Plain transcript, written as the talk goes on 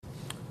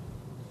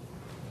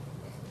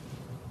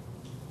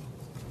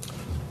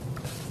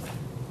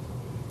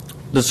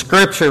The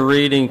scripture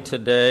reading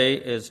today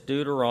is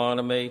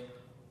Deuteronomy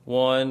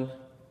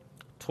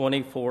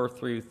 1:24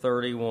 through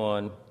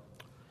 31.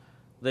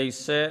 They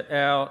set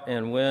out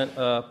and went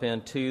up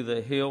into the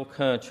hill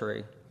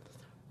country,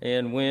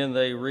 and when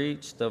they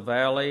reached the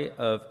valley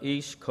of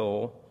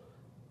Eshcol,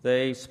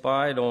 they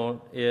spied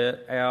on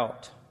it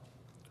out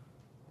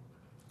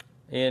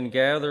and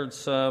gathered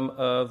some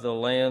of the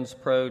land's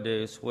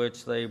produce,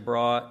 which they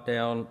brought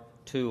down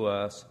to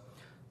us.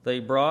 They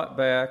brought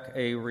back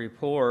a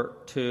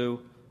report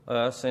to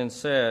us and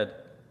said,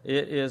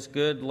 "It is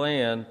good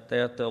land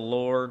that the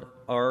Lord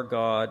our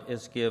God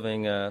is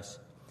giving us.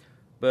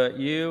 But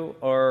you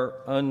are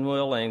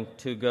unwilling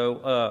to go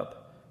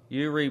up.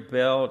 You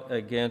rebelled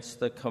against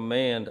the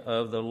command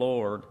of the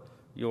Lord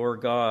your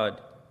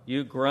God.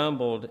 You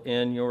grumbled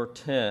in your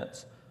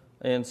tents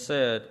and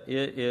said,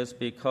 'It is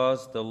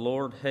because the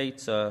Lord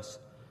hates us,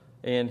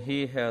 and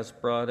he has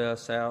brought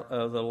us out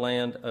of the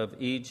land of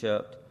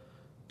Egypt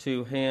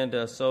to hand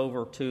us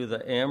over to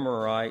the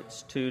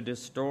Amorites to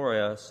destroy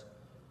us.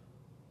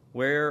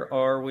 Where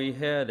are we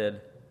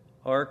headed?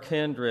 Our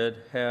kindred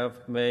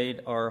have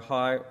made our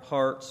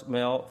hearts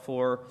melt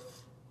for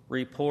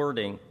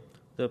reporting.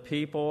 The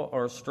people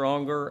are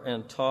stronger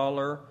and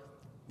taller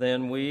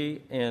than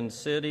we, and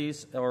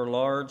cities are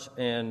large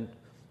and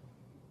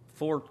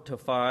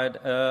fortified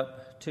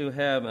up to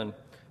heaven.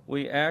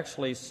 We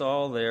actually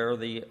saw there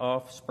the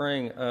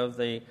offspring of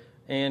the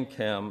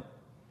Anakim.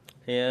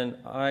 And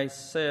I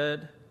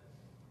said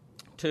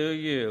to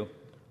you,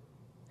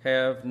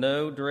 have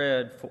no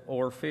dread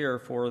or fear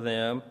for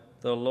them.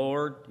 The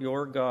Lord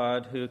your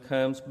God who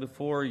comes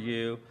before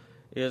you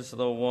is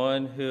the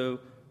one who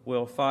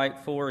will fight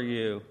for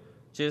you,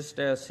 just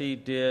as he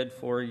did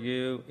for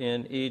you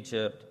in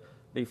Egypt,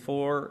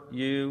 before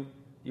you,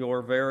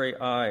 your very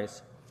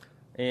eyes.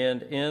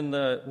 And in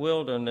the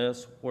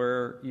wilderness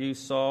where you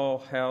saw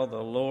how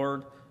the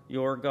Lord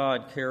your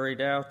God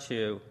carried out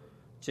you,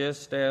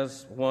 just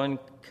as one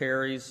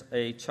carries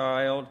a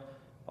child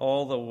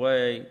all the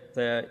way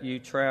that you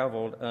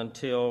traveled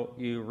until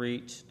you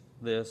reached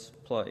this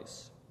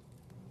place."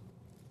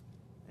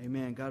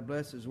 Amen. God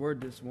bless his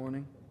word this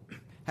morning.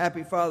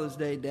 Happy Father's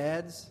Day,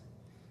 dads.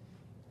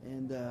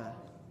 And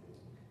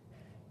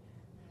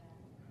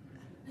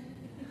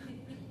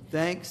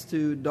thanks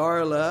to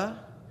Darla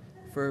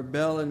for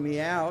bailing me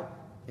out.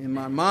 In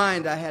my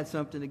mind, I had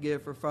something to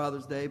give for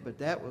Father's Day, but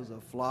that was a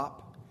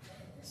flop.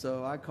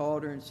 So I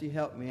called her and she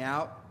helped me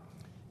out.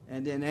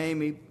 And then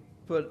Amy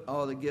put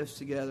all the gifts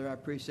together. I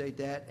appreciate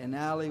that. And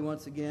Allie,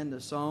 once again, the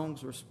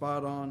songs were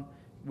spot on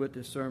with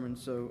the sermon,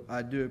 so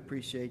I do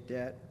appreciate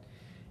that.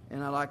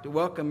 And I'd like to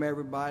welcome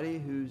everybody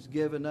who's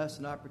given us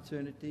an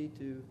opportunity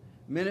to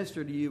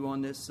minister to you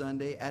on this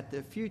Sunday at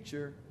the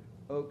future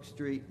Oak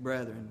Street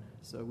Brethren.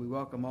 So we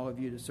welcome all of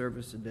you to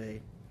service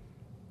today.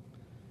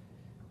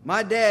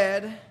 My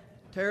dad,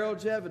 Terrell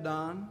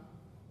Jevedon,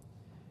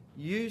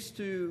 used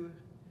to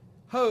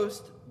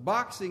host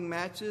boxing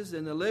matches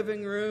in the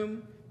living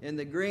room in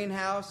the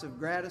greenhouse of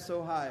Gradus,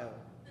 Ohio.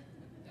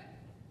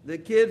 The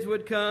kids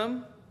would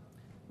come,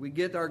 we'd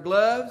get our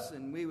gloves,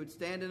 and we would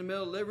stand in the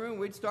middle of the living room, and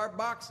we'd start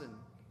boxing.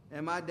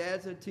 And my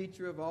dad's a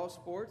teacher of all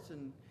sports,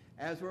 and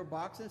as we're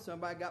boxing,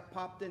 somebody got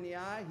popped in the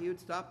eye, he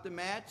would stop the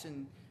match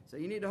and say,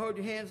 "You need to hold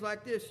your hands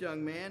like this,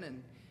 young man,"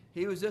 and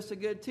he was just a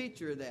good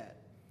teacher of that.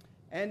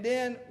 And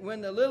then when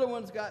the little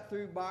ones got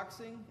through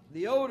boxing,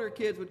 the older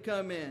kids would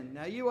come in.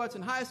 Now, you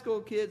watching high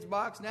school kids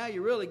box, now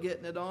you're really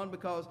getting it on,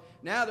 because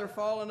now they're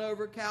falling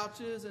over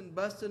couches and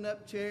busting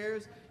up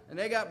chairs, and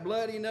they got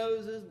bloody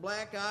noses,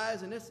 black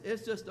eyes, and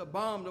it's just a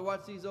bomb to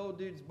watch these old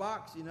dudes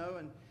box, you know.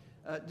 And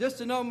just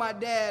to know my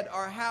dad,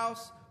 our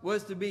house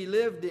was to be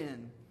lived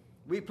in.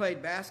 We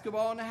played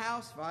basketball in the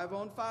house,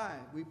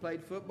 5-on-5. We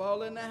played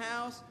football in the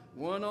house,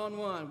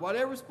 1-on-1.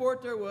 Whatever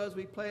sport there was,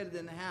 we played it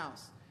in the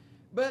house.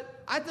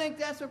 But I think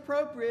that's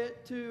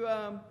appropriate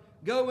to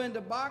go into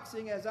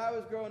boxing. As I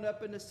was growing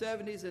up in the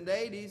 70s and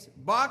 80s,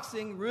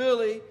 boxing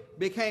really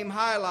became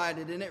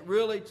highlighted, and it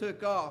really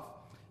took off.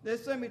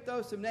 Let me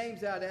throw some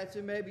names out at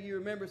you. Maybe you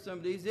remember some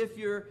of these. If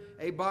you're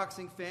a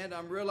boxing fan,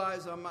 I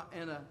realize I'm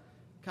in a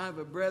kind of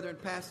a brethren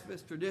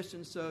pacifist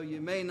tradition, so you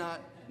may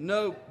not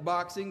know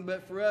boxing.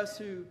 But for us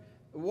who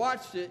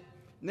watched it,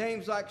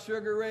 names like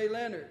Sugar Ray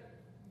Leonard,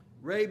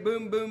 Ray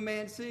Boom Boom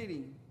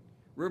Mancini,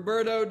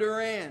 Roberto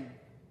Duran,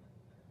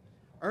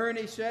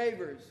 Ernie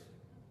Shavers,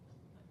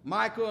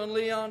 Michael and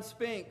Leon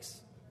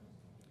Spinks,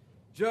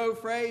 Joe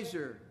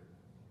Frazier,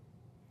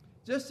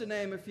 just to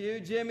name a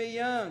few, Jimmy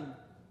Young,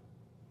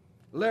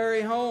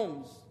 Larry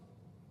Holmes,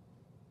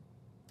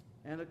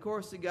 and of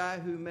course the guy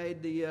who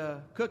made the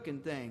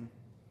cooking thing.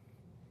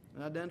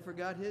 And I done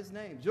forgot his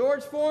name,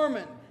 George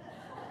Foreman.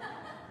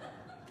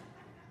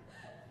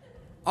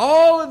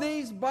 All of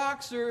these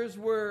boxers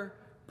were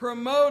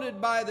promoted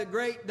by the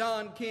great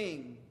Don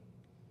King.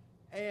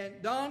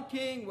 And Don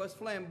King was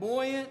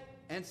flamboyant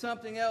and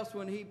something else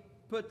when he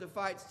put the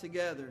fights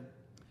together.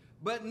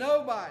 But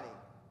nobody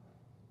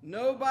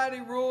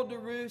ruled the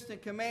roost and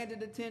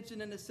commanded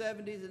attention in the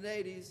 70s and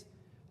 80s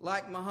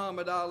like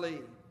Muhammad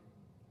Ali.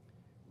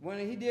 when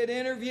he did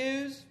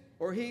interviews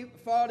or he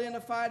fought in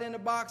a fight in a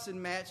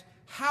boxing match,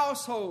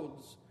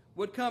 households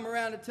would come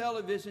around the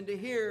television to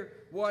hear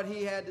what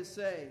he had to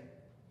say.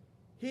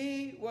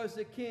 He was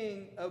the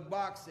king of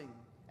boxing,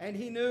 and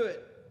he knew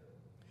it.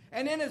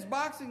 And in his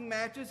boxing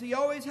matches, he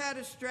always had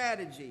a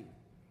strategy.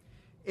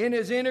 In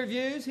his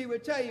interviews, he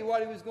would tell you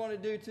what he was going to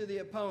do to the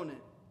opponent.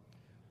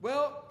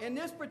 Well, in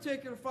this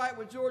particular fight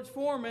with George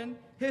Foreman,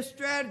 his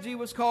strategy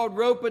was called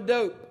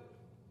rope-a-dope.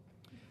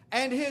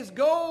 And his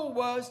goal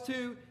was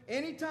to,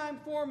 anytime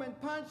Foreman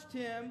punched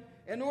him,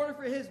 in order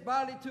for his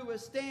body to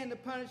withstand the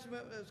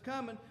punishment that was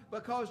coming,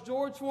 because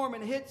George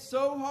Foreman hit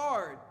so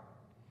hard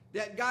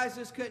that guys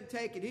just couldn't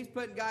take it. He's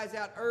putting guys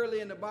out early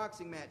in the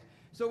boxing match.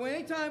 So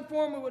anytime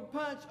Foreman would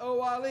punch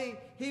Ali,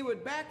 he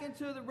would back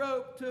into the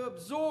rope to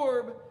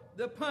absorb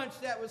the punch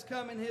that was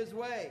coming his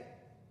way.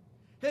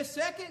 His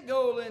second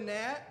goal in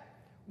that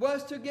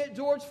was to get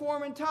George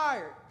Foreman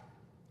tired.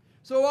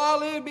 So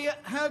Ali would be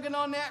hugging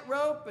on that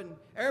rope, and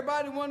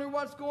everybody wondered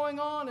what's going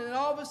on, and then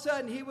all of a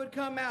sudden he would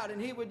come out,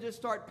 and he would just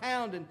start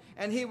pounding,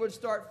 and he would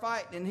start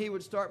fighting, and he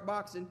would start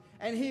boxing,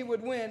 and he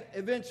would win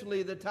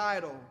eventually the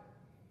title.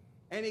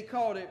 And he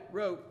called it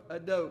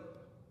rope-a-dope.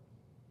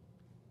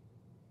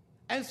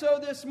 And so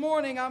this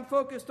morning I'm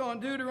focused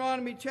on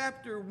Deuteronomy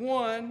chapter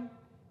 1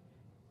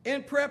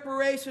 in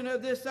preparation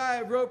of this eye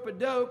of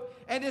rope-a-dope.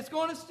 And it's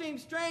going to seem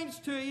strange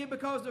to you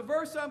because the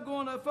verse I'm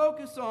going to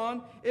focus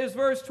on is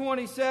verse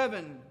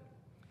 27.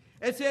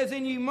 It says,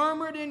 "And you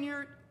murmured in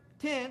your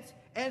tents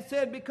and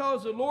said,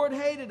 because the Lord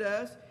hated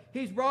us,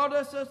 he's brought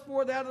us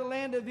forth out of the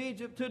land of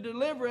Egypt to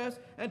deliver us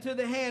into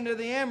the hand of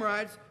the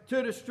Amorites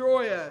to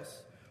destroy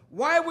us."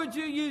 Why would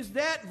you use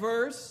that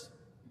verse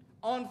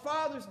on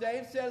Father's Day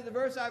instead of the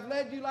verse, "I've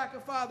led you like a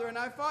father and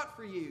I fought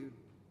for you"?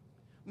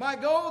 My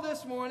goal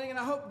this morning, and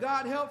I hope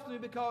God helps me,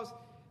 because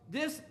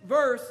this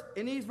verse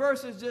and these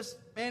verses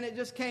it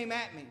just came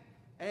at me.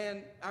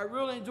 And I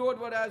really enjoyed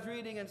what I was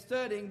reading and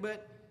studying.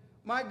 But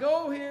my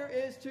goal here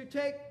is to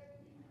take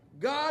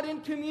God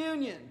in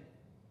communion,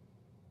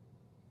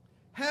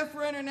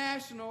 Heifer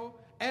International,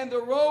 and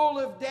the role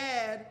of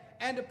dad,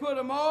 and to put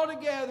them all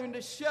together and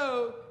to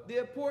show the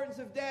importance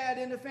of dad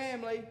in the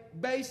family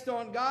based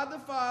on God the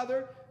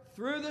Father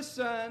through the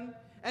Son,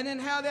 and then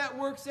how that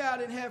works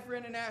out in Heifer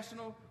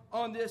International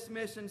on this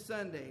Mission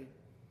Sunday.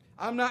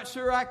 I'm not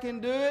sure I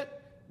can do it,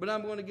 but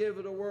I'm going to give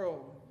it a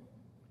whirl.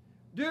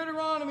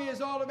 Deuteronomy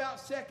is all about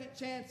second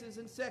chances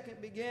and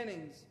second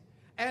beginnings.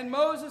 And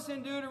Moses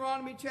in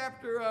Deuteronomy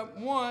chapter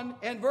 1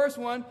 and verse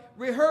 1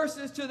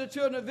 rehearses to the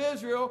children of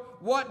Israel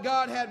what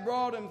God had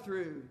brought them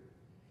through.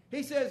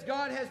 He says,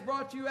 God has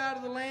brought you out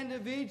of the land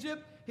of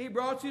Egypt. He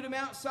brought you to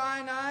Mount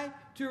Sinai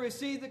to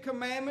receive the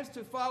commandments,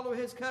 to follow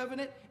his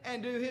covenant,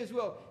 and do his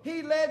will.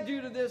 He led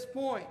you to this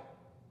point.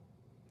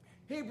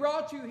 He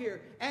brought you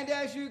here. And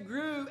as you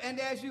grew and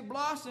as you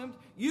blossomed,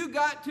 you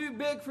got too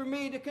big for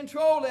me to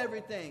control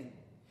everything.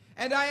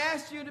 And I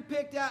asked you to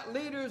pick out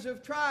leaders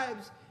of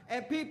tribes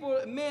and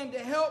people, men, to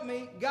help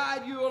me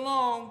guide you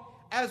along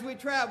as we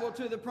travel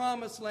to the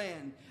promised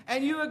land.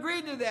 And you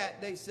agreed to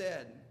that, they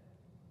said.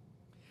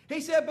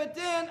 He said, but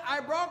then I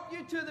brought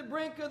you to the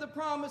brink of the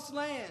promised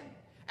land.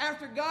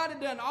 After God had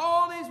done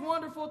all these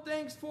wonderful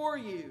things for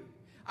you,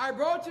 I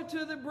brought you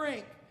to the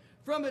brink.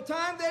 From the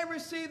time they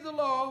received the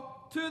law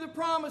to the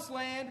promised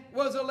land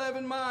was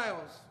 11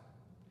 miles.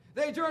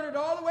 They journeyed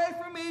all the way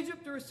from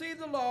Egypt to receive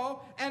the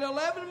law, and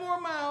 11 more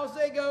miles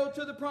they go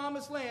to the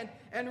promised land.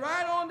 And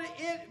right on the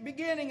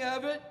beginning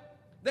of it,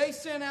 they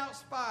sent out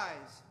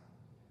spies.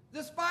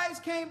 The spies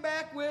came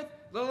back with,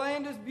 the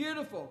land is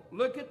beautiful.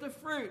 Look at the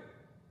fruit.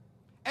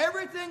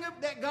 Everything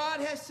that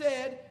God has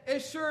said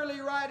is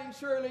surely right and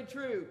surely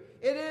true.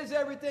 It is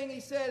everything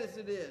he says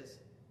it is.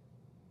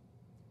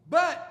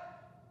 But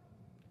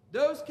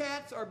those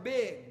cats are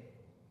big,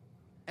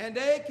 and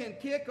they can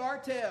kick our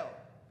tail,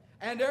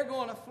 and they're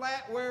going to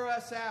flat wear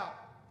us out.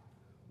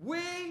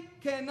 We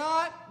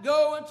cannot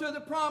go into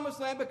the promised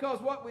land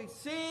because what we've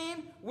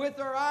seen with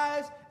our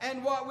eyes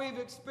and what we've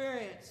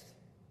experienced.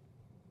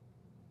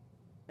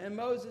 And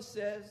Moses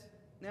says,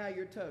 now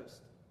you're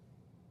toast.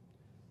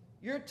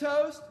 You're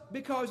toast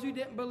because you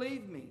didn't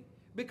believe me,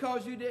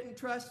 because you didn't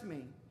trust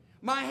me.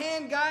 My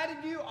hand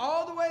guided you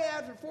all the way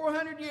after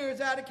 400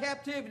 years out of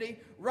captivity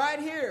right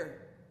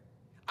here.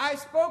 I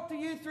spoke to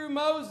you through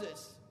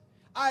Moses.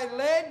 I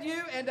led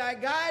you and I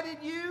guided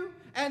you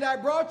and I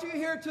brought you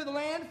here to the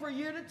land for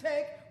you to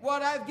take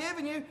what I've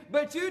given you,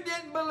 but you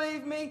didn't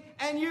believe me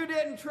and you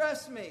didn't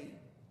trust me.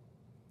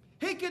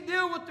 He could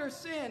deal with their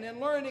sin and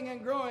learning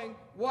and growing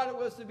what it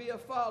was to be a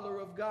follower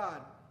of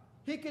God.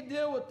 He could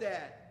deal with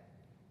that.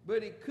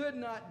 But he could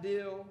not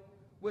deal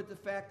with the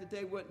fact that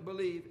they wouldn't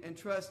believe and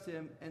trust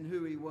him and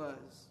who he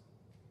was.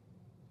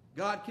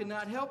 God could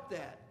not help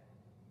that.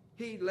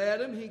 He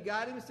led him, he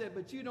guided him, and said,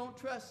 but you don't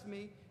trust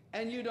me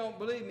and you don't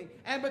believe me.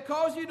 And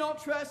because you don't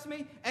trust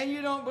me and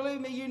you don't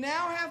believe me, you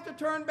now have to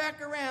turn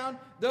back around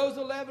those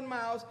 11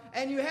 miles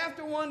and you have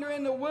to wander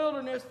in the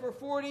wilderness for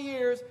 40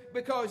 years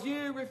because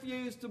you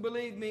refuse to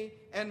believe me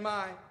and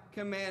my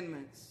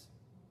commandments.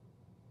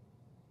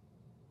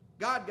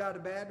 God got a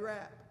bad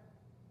rap.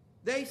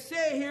 They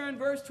say here in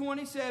verse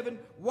 27,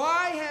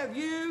 why have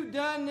you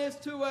done this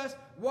to us?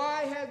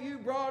 Why have you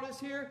brought us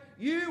here?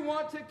 You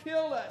want to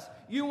kill us.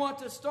 You want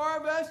to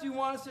starve us. You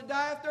want us to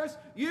die of thirst.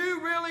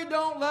 You really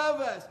don't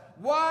love us.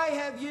 Why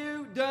have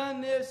you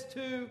done this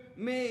to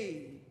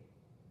me?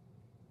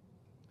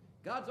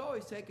 God's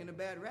always taken a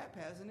bad rap,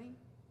 hasn't he?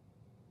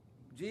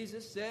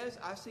 Jesus says,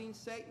 I've seen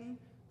Satan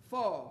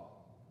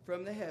fall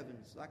from the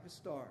heavens like a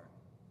star.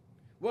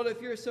 Well,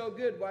 if you're so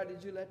good, why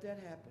did you let that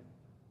happen?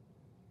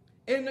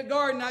 In the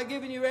garden, I've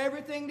given you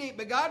everything to eat.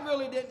 But God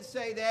really didn't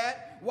say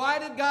that. Why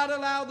did God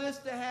allow this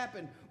to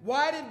happen?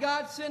 Why did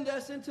God send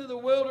us into the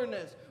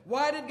wilderness?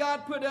 Why did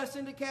God put us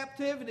into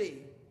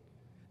captivity?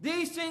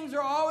 These things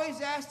are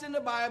always asked in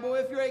the Bible.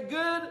 If you're a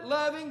good,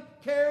 loving,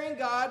 caring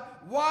God,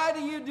 why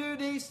do you do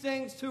these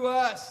things to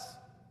us?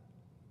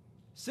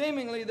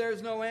 Seemingly,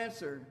 there's no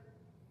answer.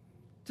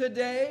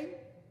 Today,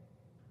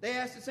 they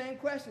ask the same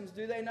questions,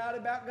 do they not,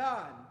 about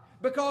God?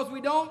 Because we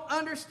don't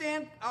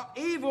understand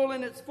evil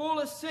in its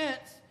fullest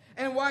sense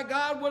and why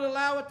God would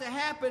allow it to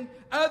happen,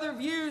 other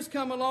views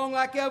come along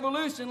like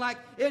evolution, like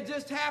it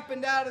just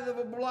happened out of the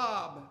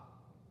blob.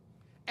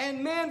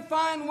 And men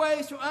find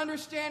ways to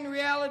understand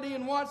reality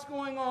and what's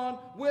going on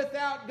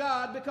without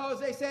God because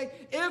they say,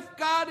 if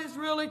God is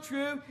really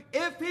true,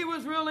 if He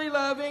was really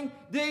loving,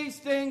 these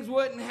things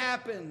wouldn't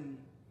happen.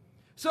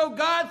 So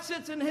God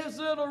sits in His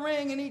little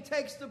ring and He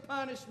takes the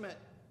punishment.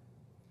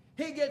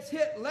 He gets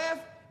hit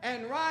left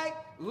and right,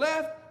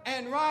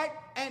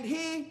 and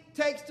He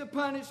takes the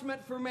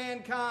punishment for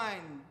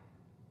mankind.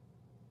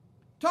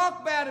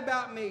 Talk bad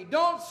about me.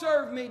 Don't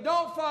serve me.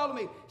 Don't follow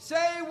me.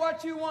 Say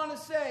what you want to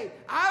say.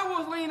 I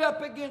will lean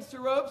up against the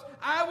ropes.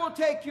 I will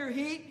take your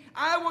heat.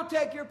 I will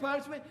take your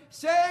punishment.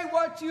 Say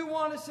what you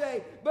want to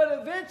say.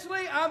 But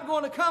eventually I'm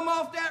going to come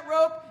off that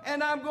rope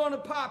and I'm going to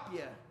pop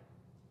you.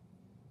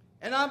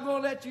 And I'm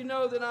going to let you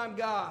know that I'm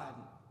God.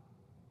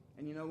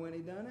 And you know when He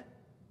done it?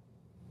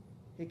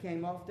 He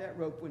came off that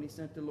rope when He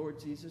sent the Lord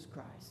Jesus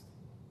Christ.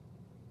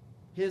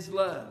 His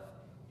love,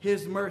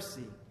 His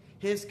mercy,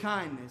 His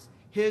kindness,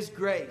 His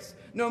grace.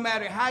 No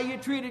matter how you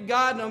treated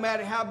God, no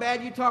matter how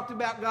bad you talked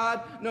about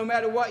God, no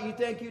matter what you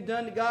think you've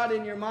done to God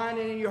in your mind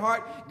and in your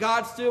heart,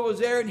 God still was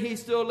there and He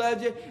still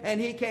loved you. And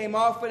He came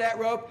off of that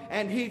rope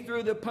and He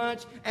threw the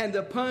punch. And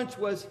the punch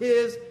was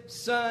His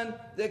Son,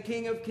 the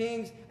King of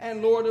Kings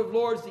and Lord of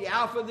Lords, the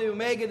Alpha, the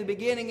Omega, the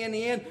beginning and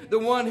the end, the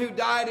one who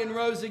died and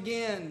rose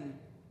again.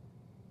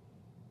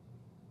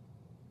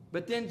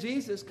 But then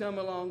Jesus come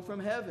along from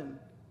heaven,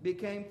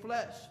 became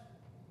flesh.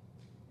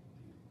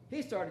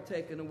 He started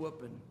taking a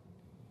whooping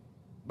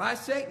by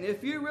Satan.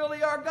 If you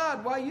really are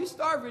God, why are you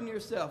starving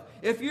yourself?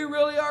 If you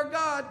really are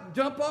God,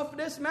 jump off of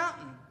this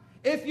mountain.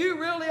 If you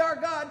really are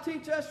God,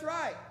 teach us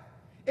right.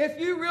 If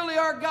you really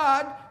are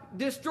God,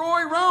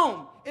 destroy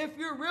Rome. If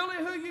you're really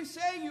who you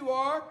say you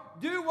are,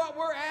 do what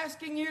we're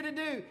asking you to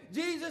do.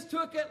 Jesus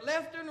took it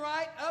left and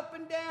right, up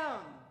and down.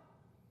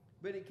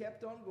 But He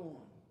kept on going.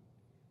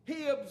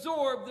 He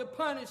absorbed the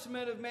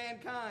punishment of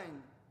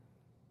mankind.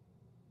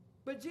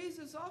 But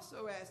Jesus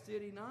also asked,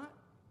 did He not?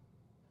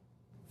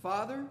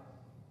 Father,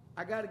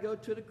 I got to go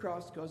to the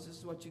cross because this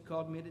is what You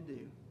called me to do.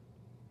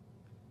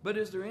 But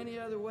is there any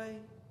other way?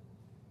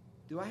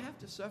 Do I have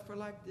to suffer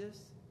like this?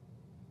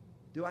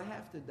 Do I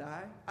have to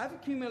die? I've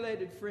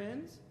accumulated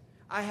friends.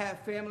 I have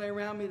family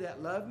around me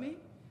that love me,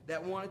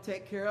 that want to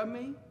take care of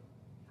me.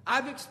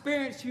 I've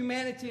experienced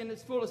humanity in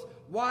its fullest.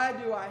 Why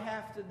do I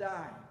have to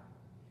die?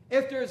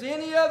 If there's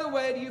any other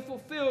way, do You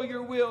fulfill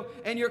Your will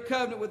and Your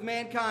covenant with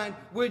mankind,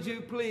 would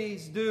You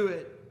please do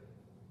it?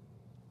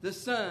 The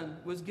Son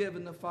was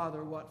given the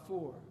Father what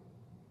for?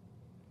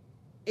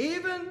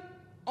 Even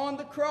on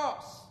the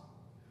cross,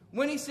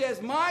 when He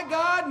says, my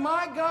God,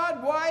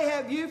 why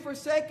have You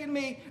forsaken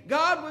me?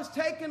 God was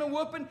taking a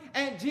whooping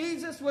and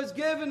Jesus was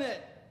given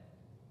it.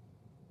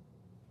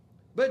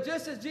 But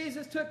just as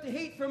Jesus took the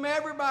heat from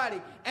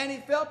everybody and He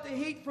felt the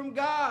heat from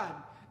God,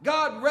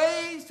 God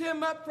raised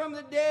Him up from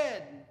the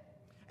dead.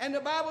 And the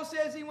Bible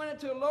says He went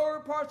into the lower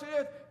parts of the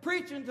earth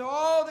preaching to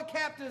all the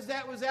captives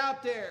that was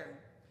out there.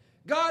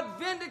 God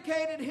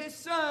vindicated His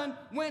Son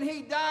when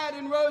He died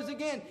and rose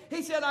again.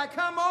 He said, I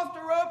come off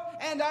the rope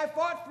and I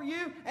fought for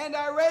you and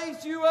I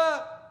raised you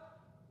up.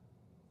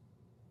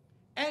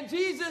 And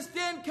Jesus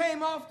then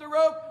came off the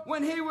rope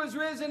when He was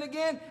risen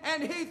again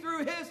and He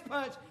threw His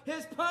punch.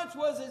 His punch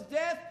was His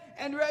death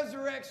and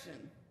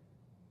resurrection.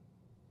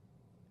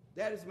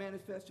 That is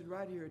manifested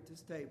right here at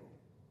this table.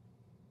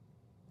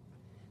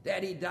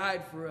 That He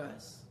died for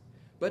us.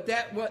 But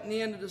that wasn't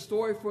the end of the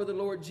story for the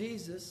Lord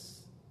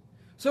Jesus.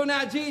 So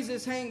now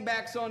Jesus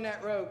hangbacks on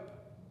that rope.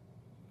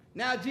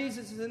 Now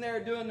Jesus is in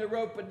there doing the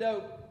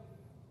rope-a-dope.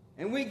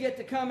 And we get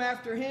to come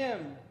after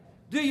Him.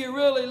 Do you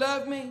really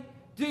love me?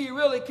 Do you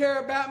really care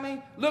about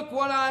me? Look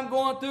what I'm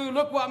going through.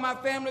 Look what my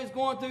family's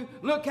going through.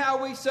 Look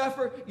how we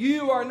suffer.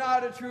 You are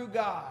not a true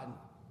God.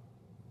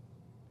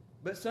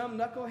 But some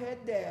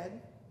knucklehead dad,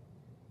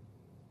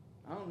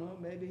 I don't know,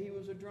 maybe he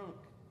was a drunk.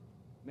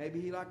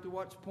 Maybe he liked to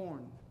watch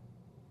porn.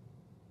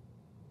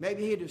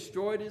 Maybe he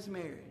destroyed his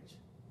marriage.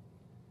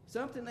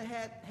 Something that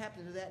had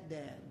happened to that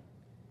dad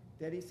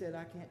that he said,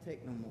 I can't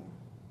take no more.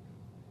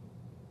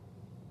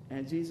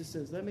 And Jesus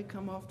says, let me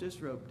come off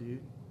this rope, dude,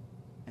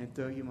 and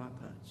throw you my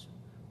punch.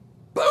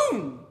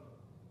 Boom!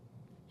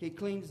 He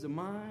cleans the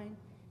mind.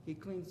 He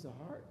cleans the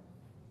heart.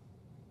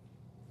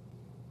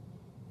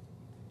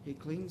 He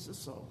cleans the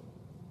soul.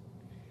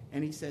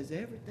 And he says,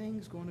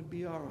 everything's going to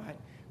be all right,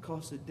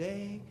 because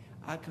today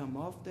I come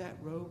off that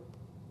rope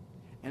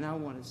and I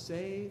want to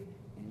save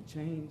and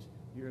change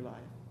your life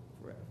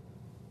forever.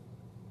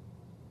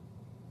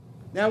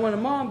 Now, when a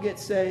mom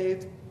gets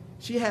saved,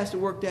 she has to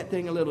work that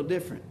thing a little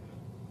different.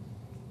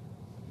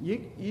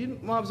 You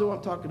moms know what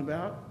I'm talking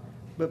about.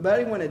 But,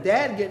 buddy, when a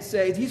dad gets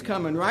saved, he's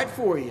coming right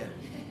for you.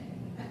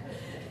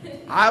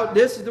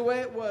 This is the way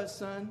it was,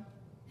 son.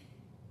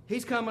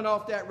 He's coming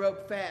off that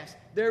rope fast.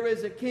 There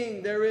is a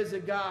king. There is a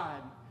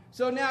God.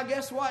 So now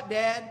guess what,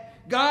 Dad?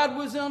 God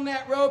was on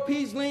that rope.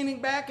 He's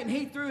leaning back, and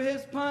he threw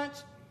his punch.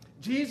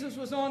 Jesus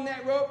was on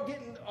that rope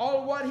getting all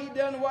of what he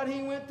done and what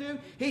he went through.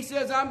 He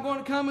says, I'm going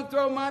to come and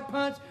throw my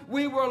punch.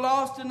 We were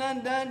lost and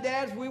undone,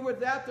 Dads. We were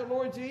without the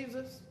Lord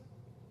Jesus.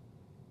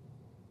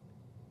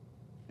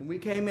 And we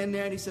came in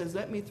there and he says,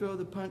 let me throw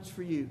the punch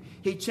for you.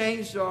 He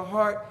changed our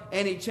heart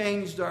and he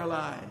changed our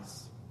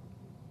lives.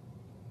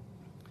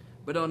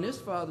 But on this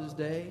Father's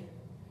Day,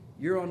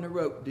 you're on the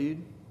rope,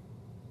 dude.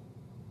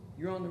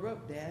 You're on the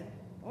rope, Dad.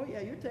 Oh,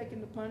 yeah, you're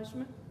taking the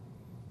punishment.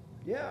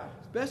 Yeah,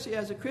 especially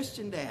as a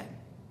Christian dad.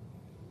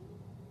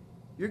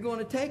 You're going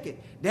to take it.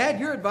 Dad,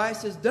 your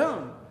advice is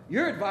dumb.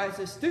 Your advice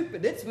is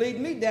stupid. It's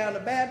leading me down a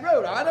bad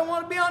road. I don't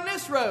want to be on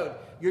this road.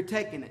 You're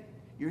taking it.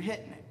 You're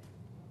hitting it.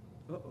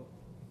 Uh-oh.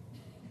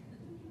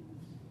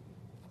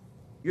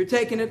 You're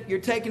taking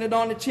it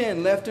on the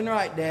chin, left and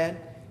right, Dad.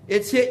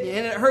 It's hitting you,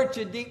 and it hurts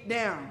you deep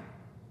down.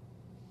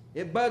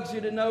 It bugs you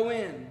to no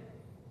end.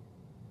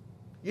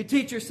 You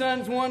teach your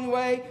sons one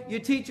way, you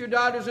teach your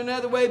daughters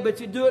another way, but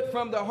you do it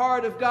from the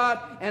heart of God,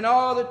 and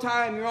all the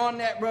time you're on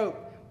that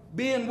rope,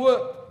 being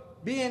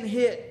whooped, being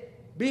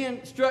hit,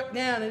 being struck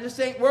down, and this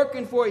ain't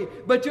working for you.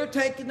 But you're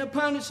taking the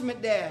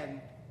punishment,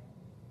 Dad.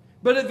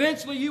 But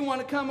eventually you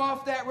want to come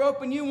off that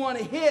rope and you want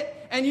to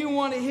hit, and you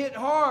want to hit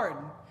hard.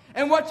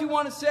 And what you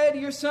want to say to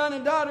your son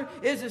and daughter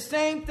is the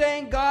same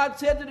thing God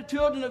said to the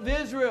children of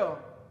Israel.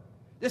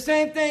 The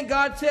same thing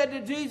God said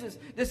to Jesus.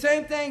 The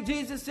same thing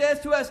Jesus says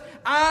to us.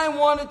 I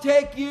want to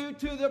take you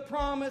to the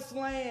promised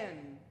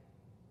land.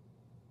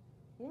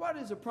 Well, what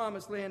is the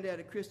promised land that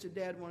a Christian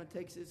dad want to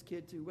take his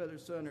kid to, whether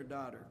son or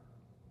daughter?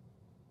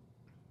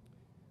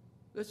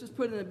 Let's just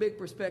put it in a big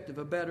perspective,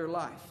 a better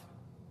life.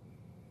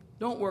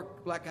 Don't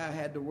work like I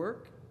had to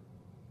work.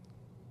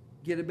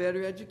 Get a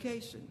better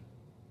education.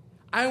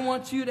 I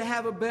want you to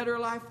have a better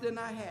life than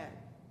I had.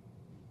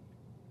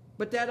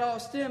 But that all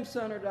stems,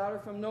 son or daughter,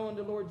 from knowing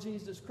the Lord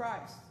Jesus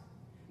Christ.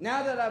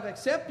 Now that I've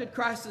accepted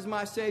Christ as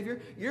my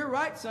Savior, you're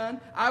right, son.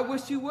 I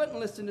wish you wouldn't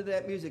listen to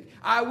that music.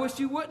 I wish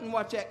you wouldn't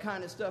watch that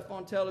kind of stuff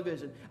on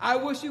television. I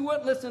wish you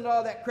wouldn't listen to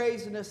all that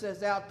craziness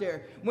that's out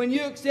there. When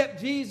you accept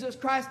Jesus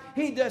Christ,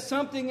 He does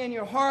something in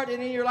your heart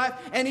and in your life,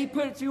 and He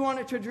puts you on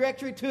a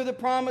trajectory to the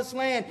promised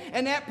land.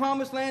 And that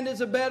promised land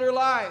is a better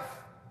life.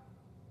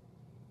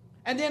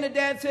 And then a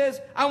dad says,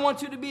 I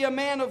want you to be a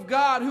man of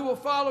God who will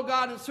follow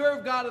God and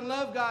serve God and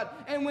love God.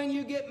 And when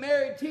you get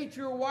married, teach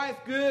your wife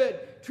good.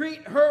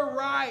 Treat her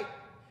right.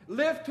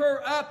 Lift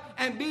her up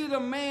and be the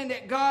man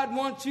that God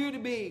wants you to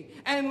be.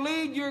 And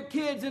lead your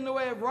kids in the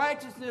way of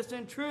righteousness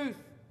and truth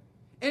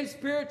and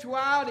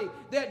spirituality,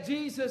 that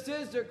Jesus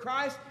is the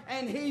Christ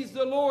and He's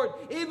the Lord.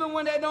 Even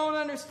when they don't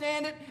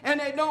understand it and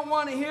they don't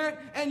want to hear it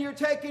and you're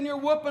taking your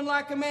whooping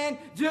like a man,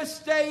 just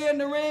stay in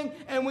the ring,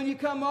 and when you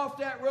come off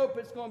that rope,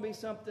 it's going to be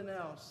something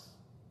else.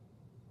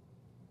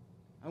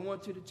 I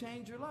want you to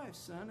change your life,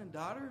 son and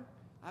daughter.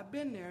 I've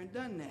been there and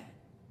done that.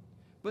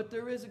 But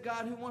there is a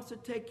God who wants to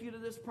take you to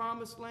this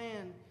promised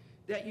land,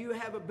 that you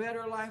have a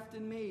better life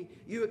than me.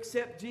 You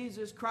accept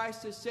Jesus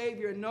Christ as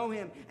Savior and know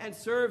Him and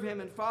serve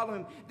Him and follow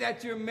Him.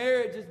 That your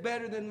marriage is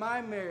better than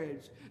my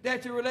marriage.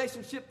 That your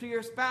relationship to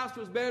your spouse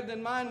was better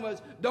than mine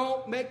was.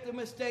 Don't make the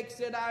mistakes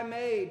that I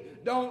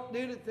made. Don't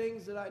do the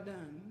things that I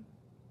done.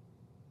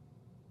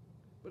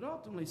 But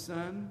ultimately,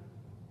 son,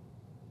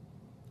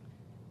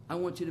 I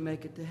want you to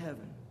make it to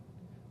heaven.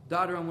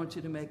 Daughter, I want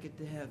you to make it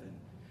to heaven.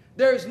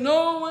 There's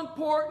no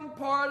important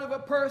part of a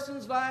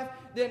person's life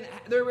than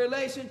their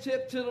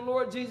relationship to the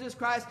Lord Jesus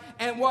Christ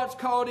and what's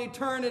called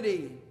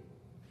eternity.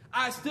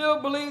 I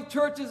still believe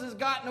churches has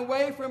gotten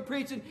away from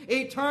preaching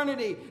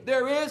eternity.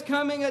 There is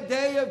coming a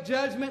day of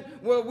judgment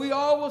where we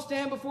all will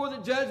stand before the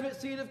judgment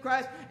seat of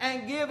Christ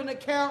and give an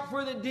account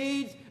for the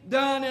deeds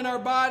done in our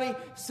body.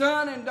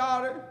 Son and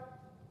daughter,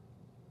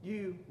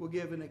 you will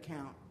give an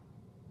account.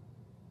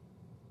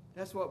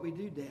 That's what we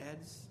do,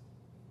 dads.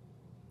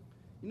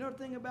 You know the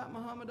thing about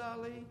Muhammad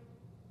Ali?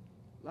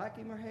 Like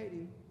him or hate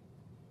him,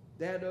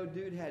 that old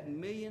dude had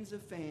millions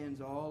of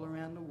fans all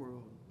around the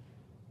world.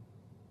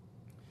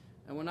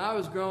 And when I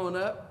was growing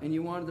up and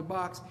you wanted to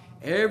box,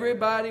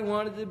 everybody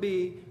wanted to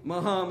be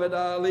Muhammad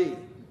Ali.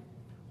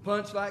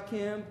 Punch like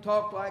him,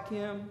 talk like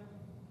him,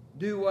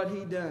 do what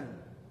he done.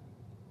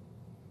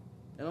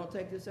 and don't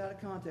take this out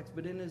of context,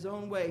 but in his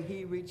own way,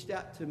 he reached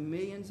out to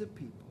millions of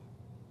people.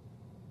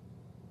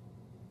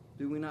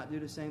 Do we not do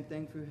the same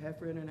thing through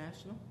Heifer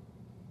International?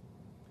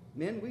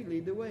 Men, we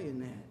lead the way in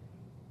that.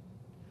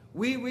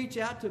 We reach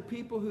out to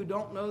people who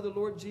don't know the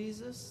Lord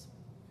Jesus.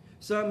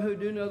 Some who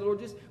do know the Lord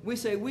Jesus. We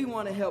say we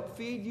want to help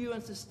feed you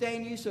and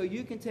sustain you so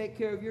you can take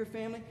care of your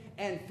family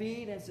and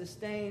feed and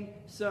sustain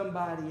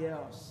somebody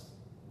else.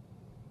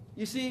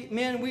 You see,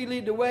 men, we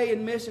lead the way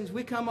in missions.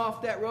 We come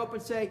off that rope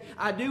and say,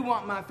 I do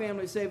want my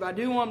family saved. I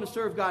do want them to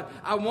serve God.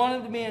 I want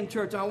them to be in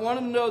church. I want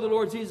them to know the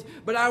Lord Jesus.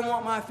 But I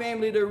want my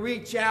family to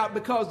reach out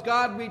because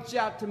God reached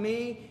out to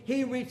me.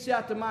 He reached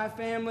out to my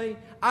family.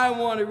 I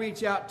want to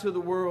reach out to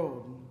the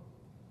world.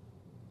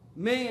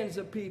 Millions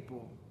of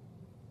people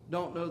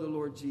don't know the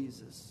Lord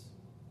Jesus.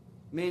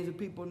 Millions of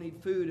people need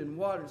food and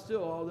water,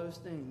 still all those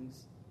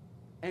things.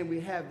 And we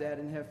have that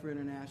in Heifer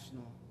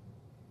International.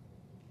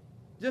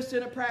 Just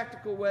in a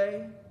practical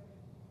way,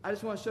 I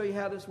just want to show you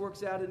how this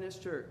works out in this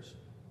church.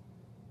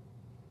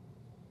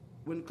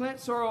 When Clint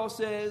Sorrell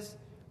says,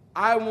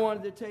 I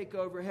wanted to take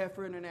over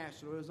Heifer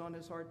International, it was on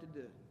his heart to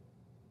do it.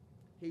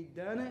 He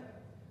done it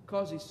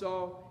because he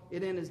saw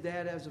it in his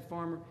dad as a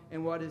farmer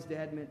and what his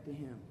dad meant to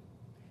him.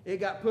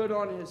 It got put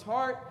on his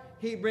heart.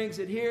 He brings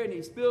it here and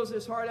he spills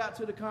his heart out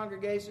to the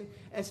congregation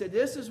and said,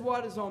 this is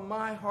what is on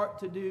my heart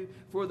to do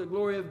for the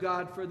glory of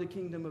God, for the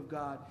kingdom of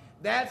God.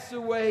 That's the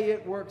way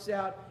it works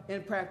out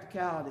in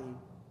practicality.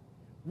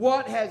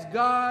 What has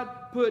God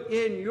put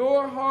in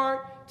your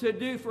heart to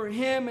do for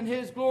Him and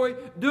His glory?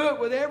 Do it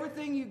with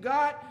everything you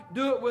got.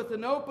 Do it with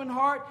an open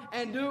heart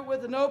and do it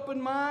with an open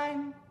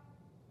mind.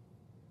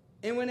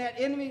 And when that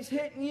enemy's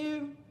hitting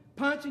you,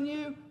 punching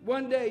you,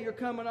 one day you're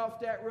coming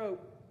off that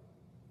rope.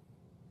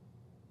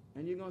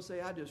 And you're going to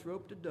say, I just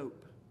roped a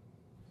dope.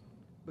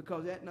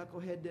 Because that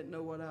knucklehead didn't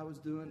know what I was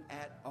doing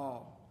at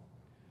all.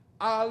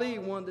 Ali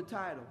won the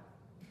title.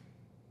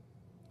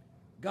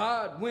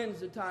 God wins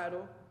the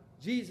title.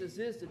 Jesus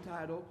is the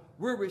title.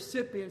 We're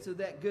recipients of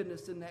that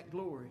goodness and that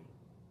glory.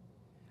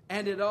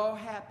 And it all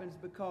happens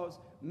because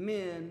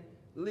men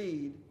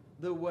lead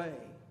the way.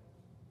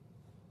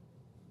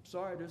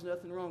 Sorry, there's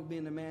nothing wrong with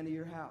being the man of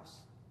your house.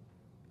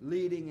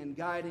 Leading and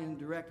guiding and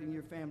directing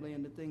your family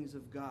in the things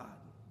of God.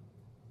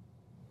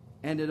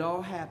 And it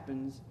all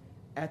happens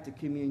at the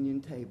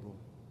communion table,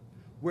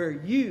 where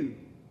you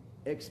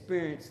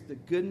experience the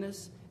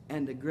goodness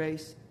and the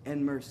grace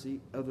and mercy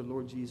of the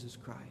Lord Jesus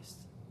Christ.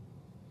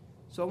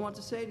 So I want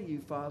to say to you,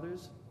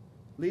 fathers,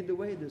 lead the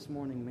way this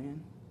morning,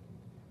 man.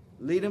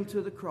 Lead them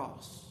to the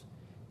cross.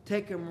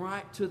 Take them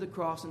right to the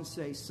cross and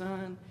say,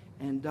 son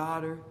and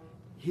daughter,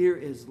 here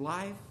is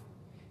life.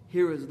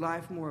 Here is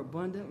life more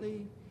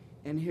abundantly.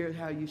 And here's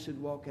how you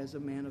should walk as a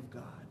man of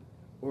God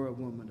or a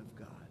woman of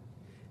God.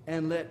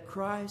 And let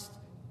Christ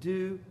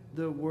do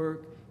the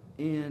work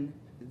in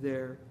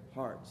their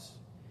hearts.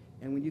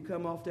 And when you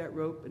come off that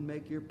rope and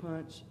make your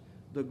punch,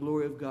 the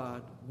glory of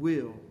God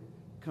will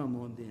come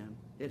on them.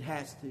 It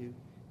has to.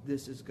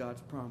 This is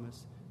God's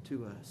promise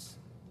to us.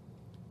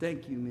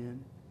 Thank you,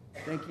 men.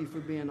 Thank you for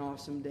being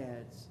awesome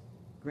dads,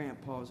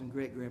 grandpas and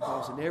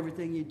great-grandpas, and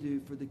everything you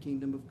do for the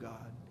kingdom of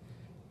God.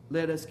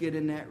 Let us get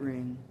in that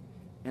ring,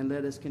 and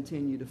let us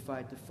continue to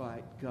fight the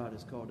fight God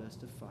has called us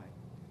to fight.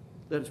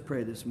 Let us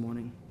pray this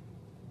morning.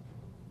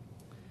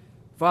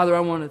 Father,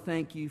 I want to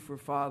thank you for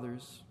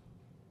fathers,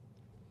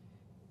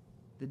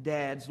 the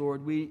dads,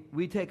 Lord.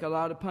 We take a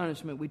lot of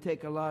punishment. We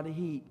take a lot of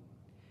heat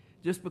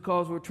just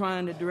because we're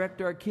trying to direct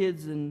our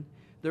kids in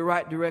the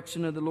right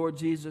direction of the Lord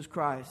Jesus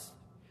Christ.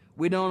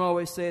 We don't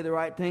always say the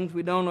right things.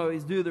 We don't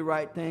always do the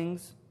right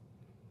things.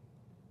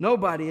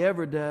 Nobody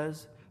ever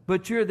does.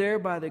 But you're there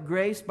by the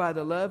grace, by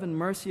the love and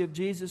mercy of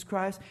Jesus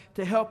Christ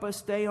to help us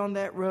stay on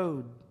that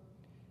road.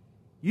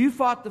 You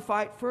fought the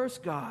fight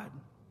first, God.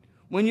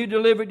 When you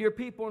delivered your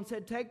people and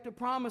said, take the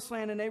promised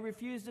land, and they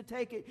refused to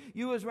take it,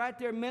 you was right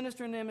there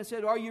ministering to them and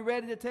said, are you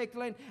ready to take the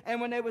land? And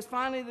when they was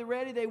finally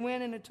ready, they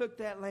went and took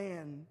that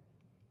land.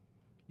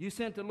 You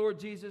sent the Lord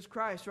Jesus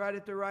Christ right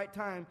at the right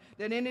time.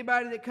 That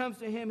anybody that comes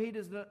to Him, He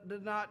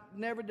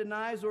never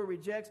denies or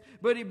rejects,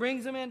 but He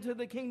brings them into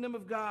the kingdom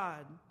of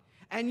God.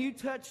 And you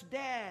touch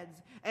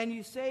dads, and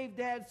you save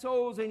dads'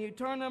 souls, and you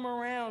turn them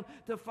around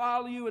to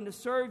follow you and to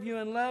serve you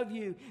and love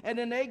you. And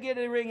then they get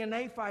in the ring and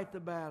they fight the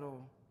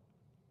battle.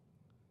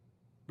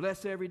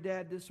 Bless every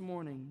dad this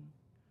morning.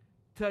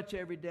 Touch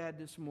every dad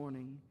this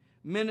morning.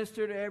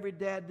 Minister to every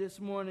dad this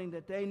morning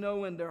that they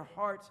know in their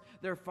hearts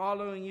they're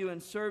following you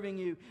and serving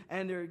you,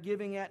 and they're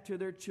giving that to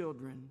their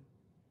children.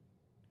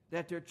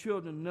 That their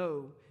children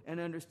know and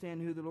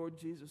understand who the Lord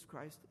Jesus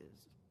Christ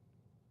is.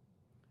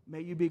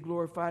 May you be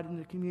glorified in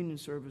the communion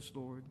service,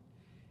 Lord.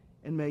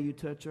 And may you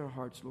touch our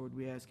hearts, Lord,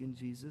 we ask in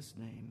Jesus'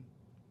 name.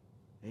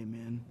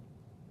 Amen.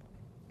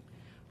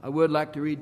 I would like to read